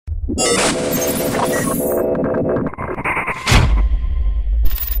All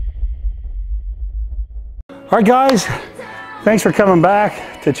right, guys, thanks for coming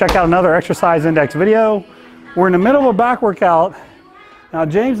back to check out another exercise index video. We're in the middle of a back workout. Now,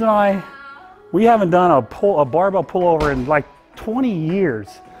 James and I, we haven't done a barbell pullover in like 20 years.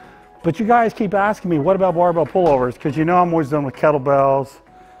 But you guys keep asking me, what about barbell pullovers? Because you know I'm always doing with kettlebells,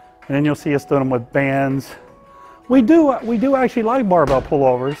 and then you'll see us doing them with bands. We do actually like barbell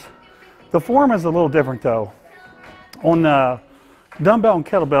pullovers. The form is a little different though. On the dumbbell and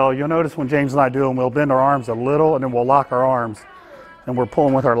kettlebell, you'll notice when James and I do them, we'll bend our arms a little and then we'll lock our arms and we're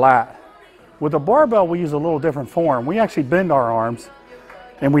pulling with our lat. With the barbell, we use a little different form. We actually bend our arms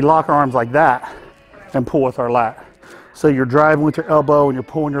and we lock our arms like that and pull with our lat. So you're driving with your elbow and you're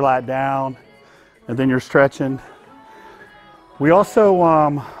pulling your lat down and then you're stretching. We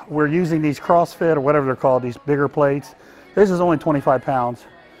also, we're using these CrossFit or whatever they're called, these bigger plates. This is only 25 pounds.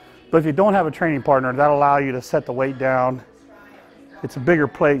 But if you don't have a training partner, that'll allow you to set the weight down. It's a bigger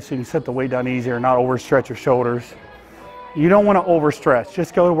plate so you can set the weight down easier and not overstretch your shoulders. You don't want to overstretch.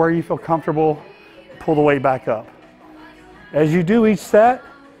 Just go to where you feel comfortable, pull the weight back up. As you do each set,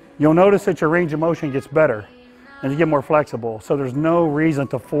 you'll notice that your range of motion gets better and you get more flexible. So there's no reason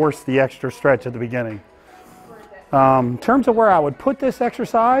to force the extra stretch at the beginning. In terms of where I would put this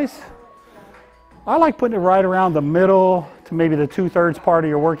exercise, I like putting it right around the middle to maybe the 2/3 part of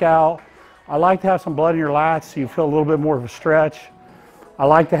your workout. I like to have some blood in your lats so you feel a little bit more of a stretch. I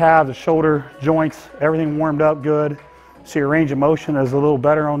like to have the shoulder joints, everything warmed up good, so your range of motion is a little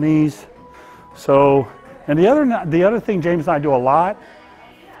better on these. So, and the other thing James and I do a lot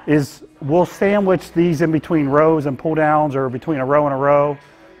is we'll sandwich these in between rows and pull downs or between a row and a row,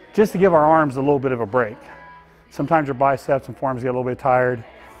 just to give our arms a little bit of a break. Sometimes your biceps and forearms get a little bit tired.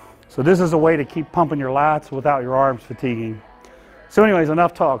 So this is a way to keep pumping your lats without your arms fatiguing. So anyways,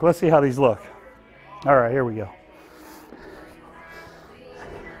 enough talk. Let's see how these look. All right, here we go.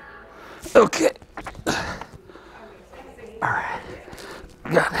 Okay. All right,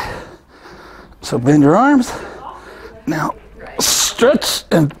 got it. So bend your arms. Now stretch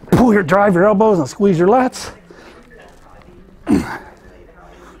and drive your elbows and squeeze your lats.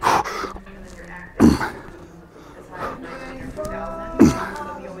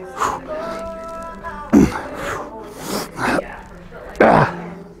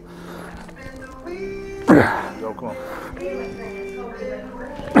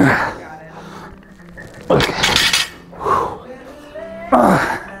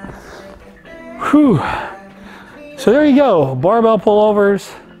 So there you go, barbell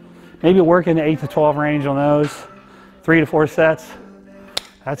pullovers, maybe work in the 8 to 12 range on those, 3 to 4 sets.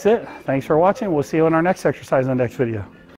 That's it. Thanks for watching. We'll see you in our next exercise index video.